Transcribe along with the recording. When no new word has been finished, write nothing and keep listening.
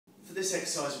this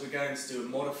exercise we're going to do a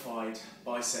modified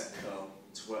bicep curl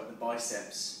to work the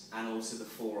biceps and also the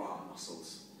forearm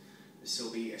muscles. This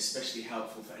will be especially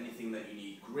helpful for anything that you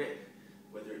need grip,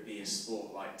 whether it be a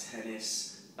sport like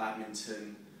tennis,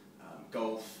 badminton,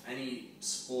 golf, any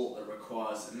sport that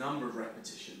requires a number of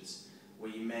repetitions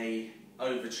where you may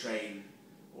overtrain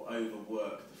or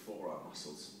overwork the forearm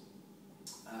muscles.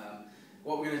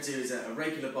 What we're going to do is a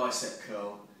regular bicep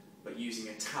curl, but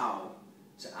using a towel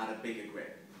to add a bigger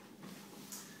grip.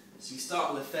 So you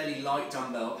start with a fairly light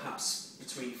dumbbell, perhaps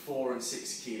between 4 and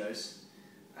 6 kilos,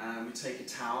 and we take a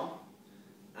towel,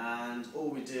 and all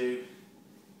we do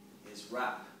is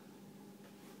wrap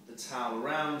the towel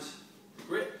around the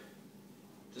grip,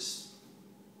 just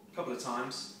a couple of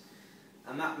times,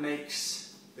 and that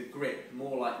makes the grip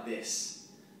more like this.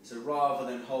 So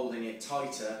rather than holding it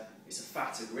tighter, it's a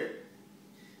fatter grip.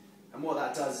 And what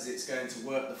that does is it's going to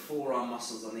work the forearm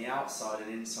muscles on the outside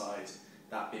and inside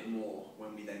that bit more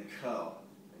when we then curl.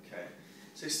 Okay?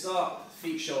 So start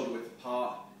feet shoulder width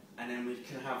apart, and then we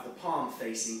can have the palm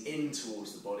facing in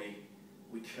towards the body.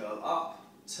 We curl up,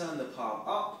 turn the palm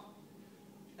up,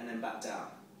 and then back down.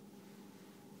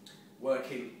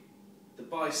 Working the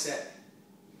bicep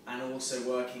and also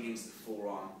working into the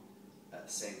forearm at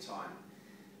the same time.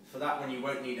 For that one you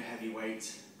won't need a heavy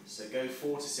weight, so go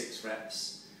 4 to 6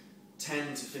 reps,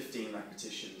 10 to 15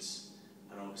 repetitions,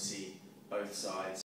 and obviously both sides.